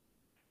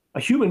 A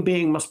human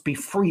being must be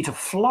free to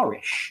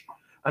flourish,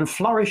 and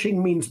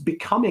flourishing means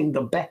becoming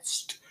the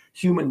best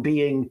human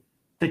being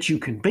that you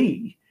can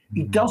be.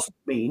 It doesn't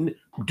mean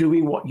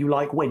doing what you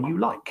like when you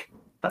like.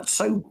 That's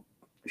so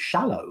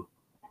shallow.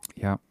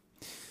 Yeah.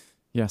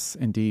 Yes,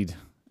 indeed.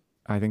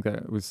 I think that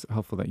it was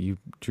helpful that you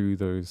drew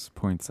those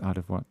points out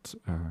of what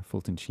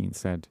Fulton Sheen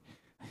said.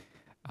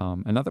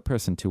 Another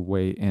person to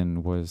weigh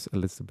in was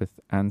Elizabeth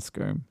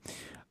Anscombe.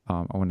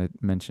 I want to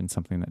mention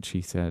something that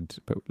she said,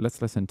 but let's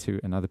listen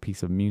to another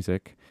piece of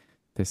music.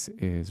 This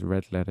is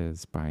Red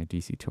Letters by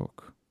DC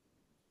Talk.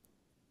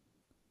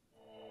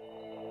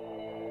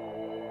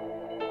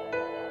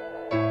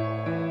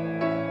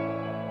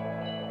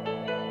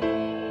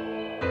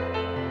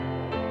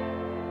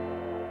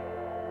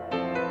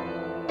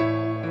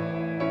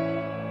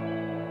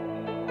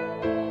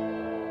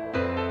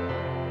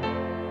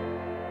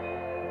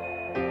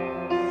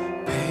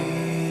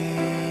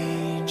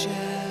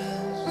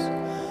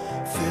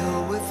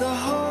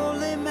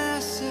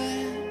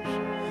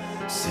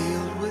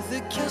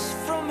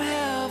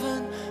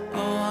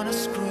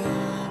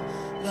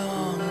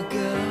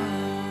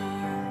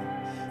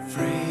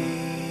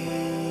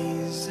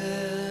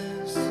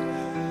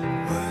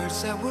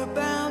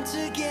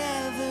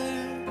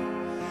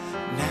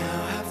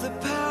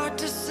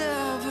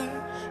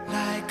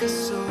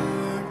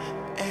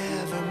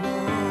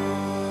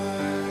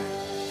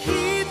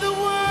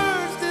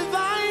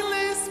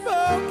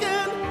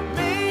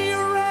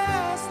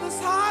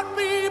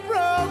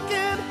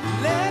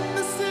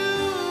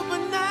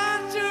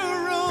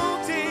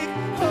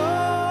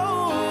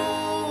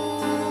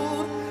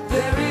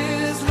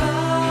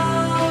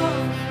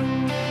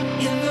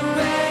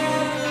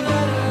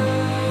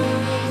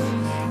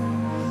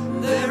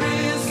 There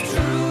is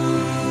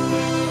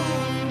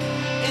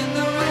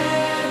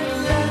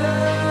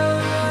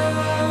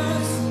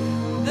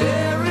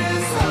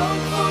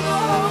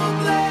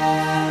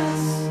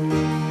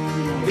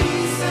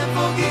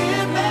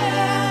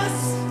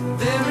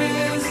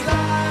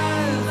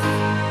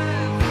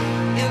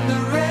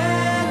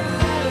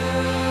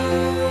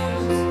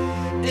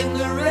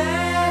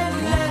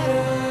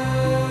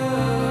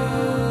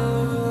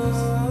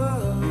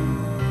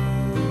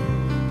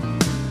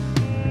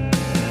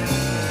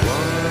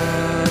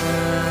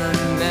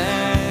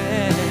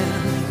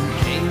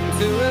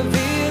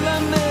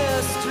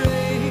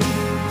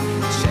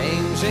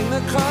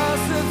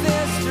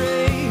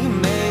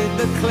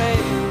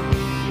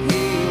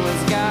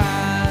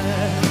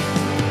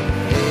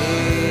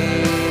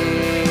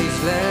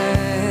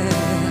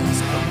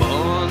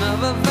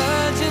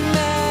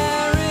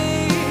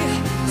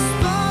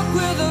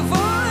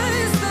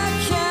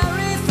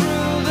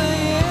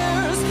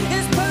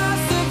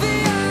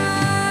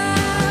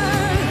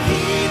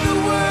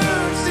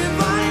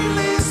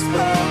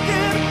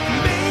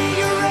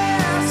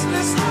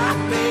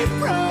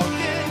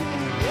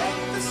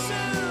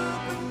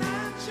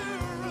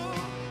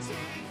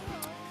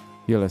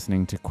You're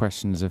listening to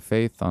Questions of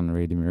Faith on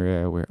Radio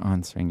Maria. We're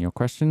answering your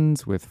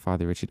questions with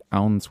Father Richard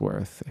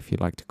Ounsworth. If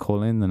you'd like to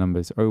call in, the number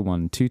is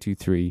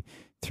 01223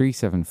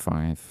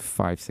 375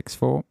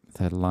 564.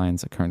 The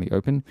lines are currently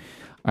open.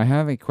 I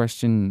have a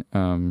question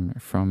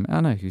from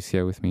Anna, who's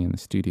here with me in the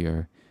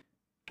studio.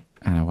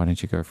 Anna, why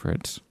don't you go for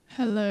it?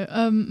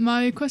 Hello.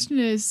 My question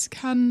is,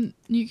 can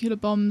nuclear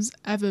bombs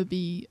ever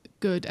be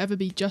good, ever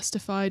be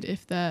justified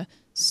if they're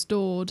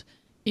stored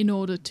in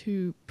order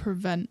to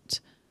prevent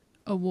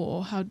a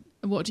war?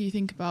 What do you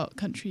think about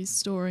countries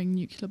storing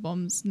nuclear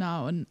bombs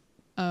now?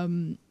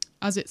 And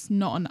as it's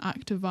not an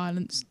act of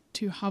violence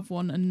to have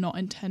one and not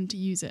intend to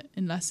use it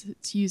unless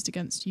it's used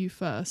against you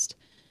first,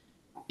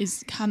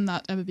 can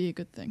that ever be a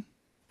good thing?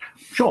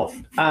 Sure.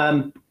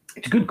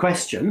 It's a good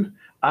question.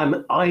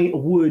 I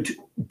would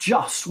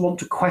just want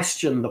to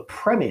question the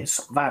premise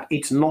that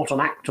it's not an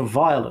act of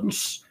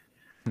violence.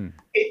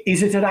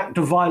 Is it an act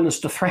of violence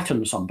to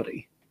threaten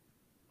somebody?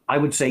 I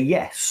would say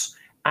yes.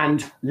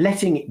 And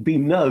letting it be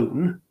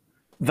known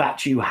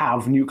that you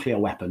have nuclear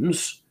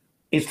weapons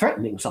is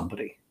threatening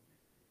somebody.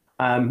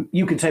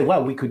 You could say,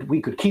 well, we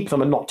could keep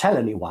them and not tell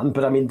anyone,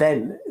 but I mean,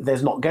 then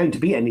there's not going to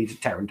be any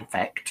deterrent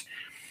effect.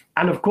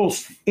 And of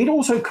course, it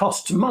also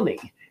costs money.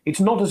 It's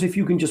not as if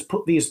you can just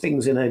put these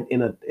things in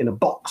a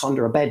box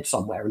under a bed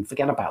somewhere and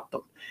forget about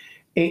them.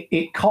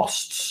 It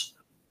costs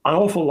an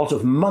awful lot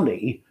of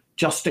money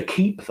just to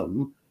keep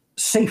them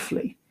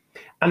safely.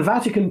 And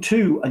Vatican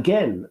II,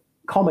 again,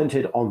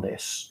 commented on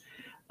this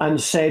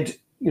and said,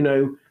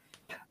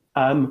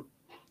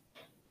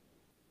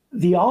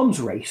 the arms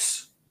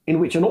race in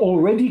which an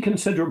already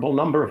considerable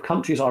number of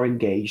countries are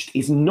engaged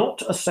is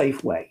not a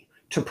safe way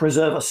to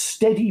preserve a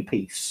steady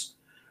peace,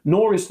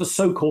 nor is the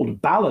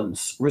so-called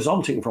balance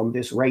resulting from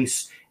this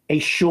race a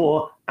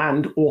sure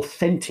and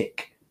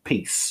authentic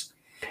peace.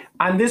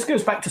 And this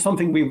goes back to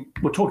something we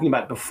were talking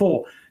about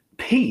before.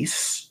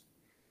 Peace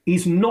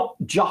is not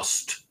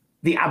just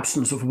the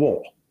absence of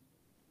war.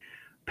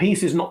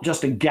 Peace is not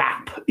just a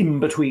gap in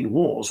between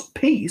wars.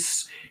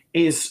 Peace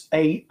is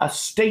a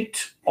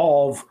state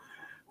of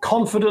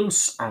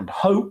confidence and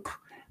hope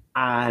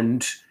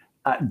and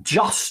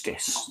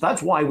justice.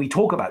 That's why we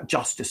talk about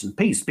justice and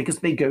peace, because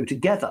they go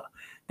together.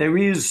 There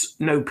is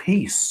no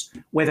peace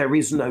where there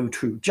is no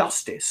true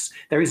justice.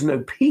 There is no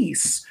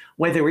peace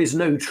where there is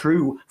no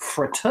true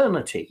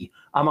fraternity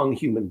among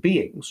human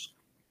beings.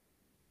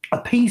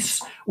 A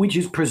peace which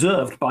is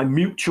preserved by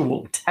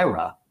mutual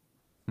terror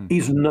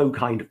is no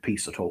kind of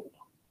peace at all.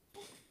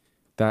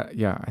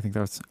 I think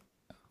that's...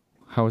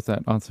 How was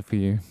that answer for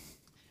you?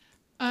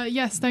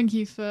 Yes, thank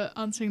you for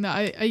answering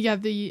that.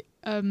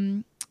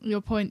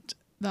 Your point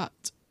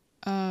that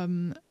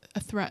a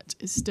threat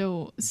is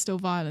still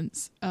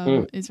violence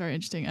is very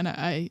interesting, and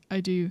I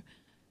do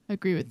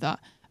agree with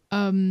that.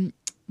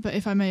 But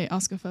if I may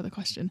ask a further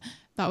question,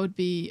 that would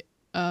be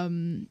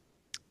there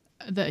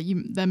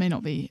may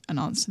not be an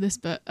answer to this,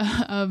 but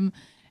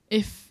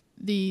if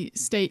the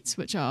states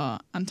which are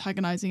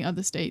antagonizing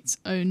other states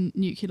own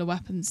nuclear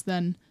weapons,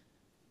 then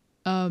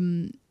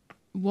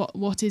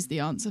what is the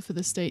answer for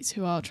the states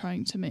who are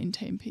trying to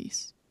maintain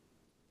peace?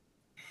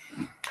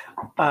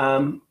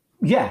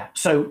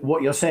 So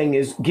what you're saying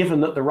is,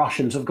 given that the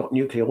Russians have got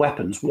nuclear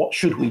weapons, what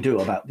should we do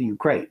about the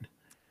Ukraine,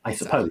 I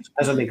suppose,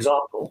 as an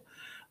example?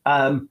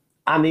 And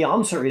the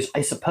answer is,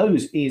 I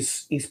suppose,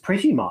 is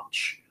pretty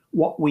much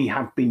what we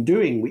have been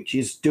doing, which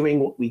is doing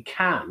what we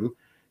can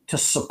to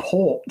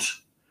support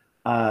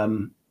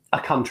a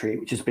country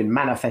which has been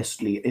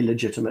manifestly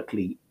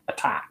illegitimately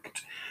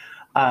attacked,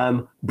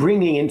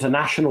 bringing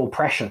international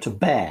pressure to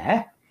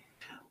bear,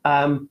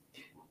 and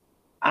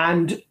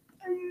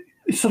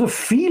sort of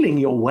feeling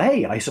your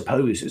way, I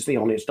suppose, is the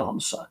honest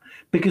answer.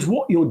 Because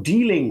what you're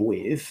dealing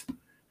with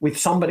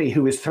somebody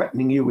who is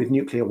threatening you with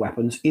nuclear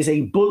weapons is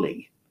a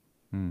bully.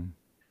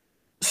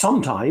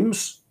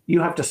 Sometimes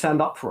you have to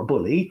stand up for a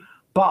bully,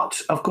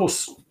 but of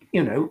course,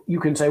 you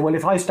can say, well,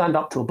 if I stand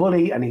up to a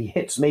bully and he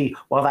hits me,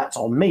 well, that's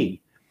on me.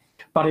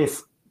 But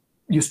if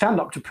you stand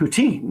up to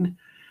Putin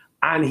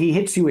and he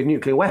hits you with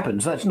nuclear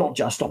weapons, that's not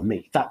just on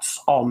me, that's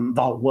on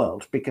the whole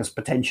world, because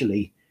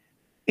potentially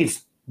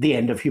it's the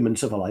end of human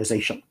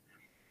civilization.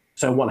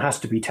 So one has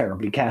to be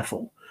terribly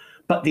careful.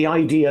 But the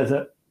idea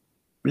that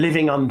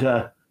living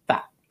under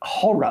that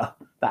horror,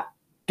 that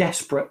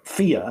desperate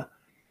fear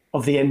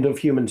of the end of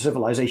human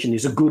civilization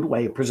is a good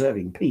way of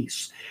preserving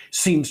peace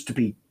seems to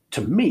be,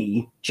 to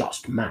me,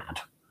 just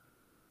mad.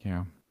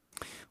 Yeah.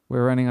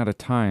 We're running out of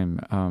time,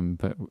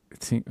 but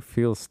it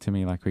feels to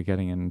me like we're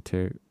getting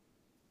into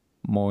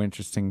more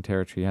interesting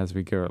territory as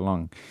we go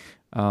along.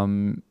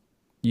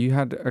 You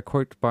had a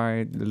quote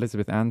by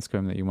Elizabeth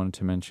Anscombe that you wanted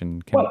to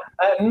mention.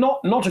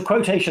 Not a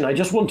quotation. I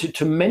just wanted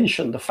to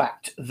mention the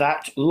fact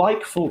that,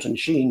 like Fulton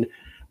Sheen,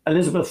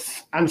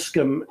 Elizabeth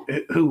Anscombe,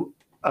 who,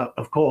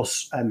 of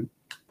course,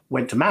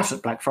 went to Mass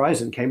at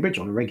Blackfriars in Cambridge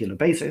on a regular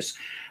basis,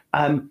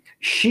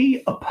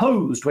 she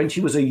opposed, when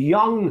she was a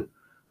young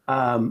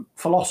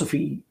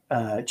philosophy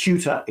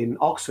tutor in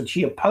Oxford,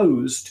 she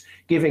opposed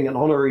giving an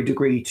honorary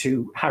degree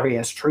to Harry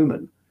S.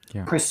 Truman.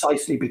 Yeah.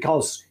 precisely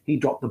because he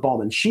dropped the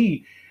bomb. And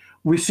she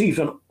received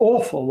an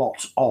awful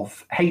lot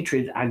of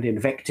hatred and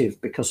invective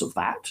because of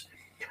that.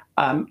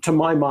 To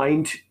my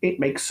mind, it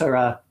makes her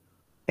a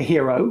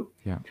hero.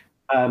 Yeah.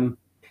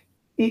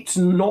 It's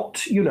not,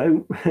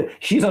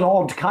 she's an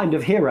odd kind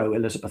of hero,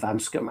 Elizabeth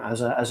Anscombe,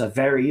 as a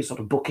very sort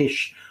of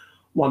bookish,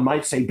 one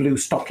might say, blue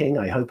stocking.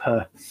 I hope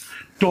her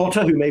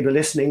daughter, who may be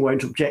listening,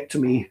 won't object to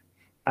me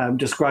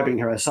describing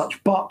her as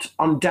such, but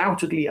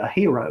undoubtedly a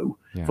hero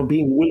for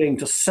being willing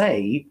to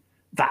say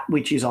that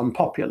which is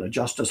unpopular,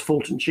 just as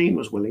Fulton Sheen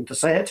was willing to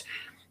say it.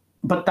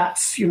 But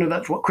that's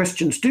what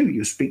Christians do.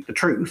 You speak the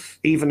truth,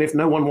 even if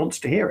no one wants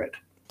to hear it.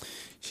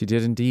 She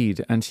did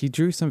indeed. And she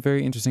drew some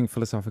very interesting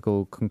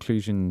philosophical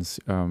conclusions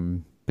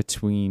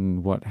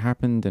between what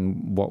happened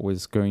and what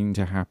was going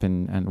to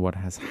happen and what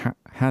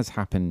has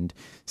happened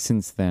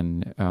since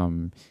then,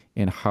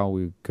 in how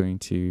we're going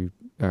to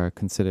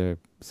consider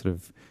sort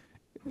of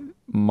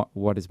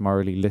what is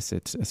morally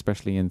licit,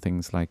 especially in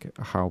things like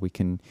how we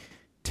can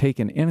take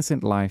an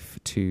innocent life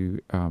to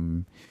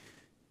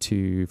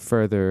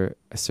further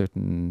a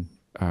certain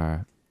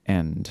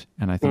end.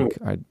 And I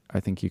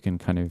think you can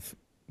kind of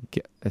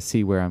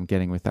see where I'm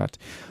getting with that.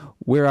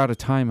 We're out of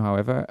time,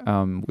 however.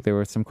 There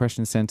were some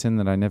questions sent in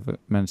that I never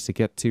managed to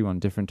get to on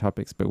different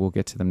topics, but we'll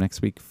get to them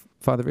next week.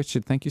 Father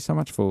Richard, thank you so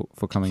much for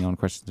coming on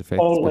Questions of Faith.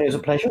 Always a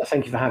pleasure.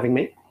 Thank you for having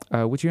me.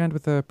 Would you end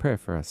with a prayer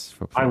for us?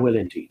 I will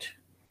indeed.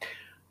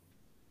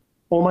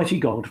 Almighty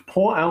God,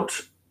 pour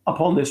out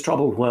upon this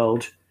troubled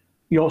world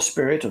your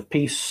spirit of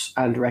peace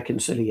and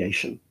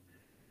reconciliation.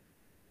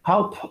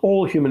 Help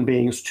all human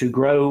beings to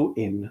grow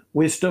in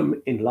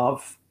wisdom, in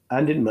love,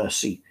 and in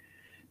mercy,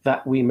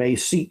 that we may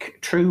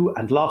seek true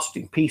and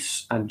lasting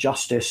peace and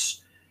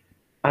justice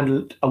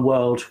and a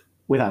world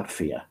without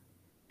fear.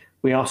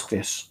 We ask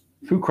this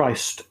through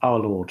Christ our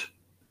Lord.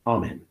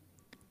 Amen.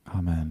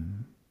 Amen.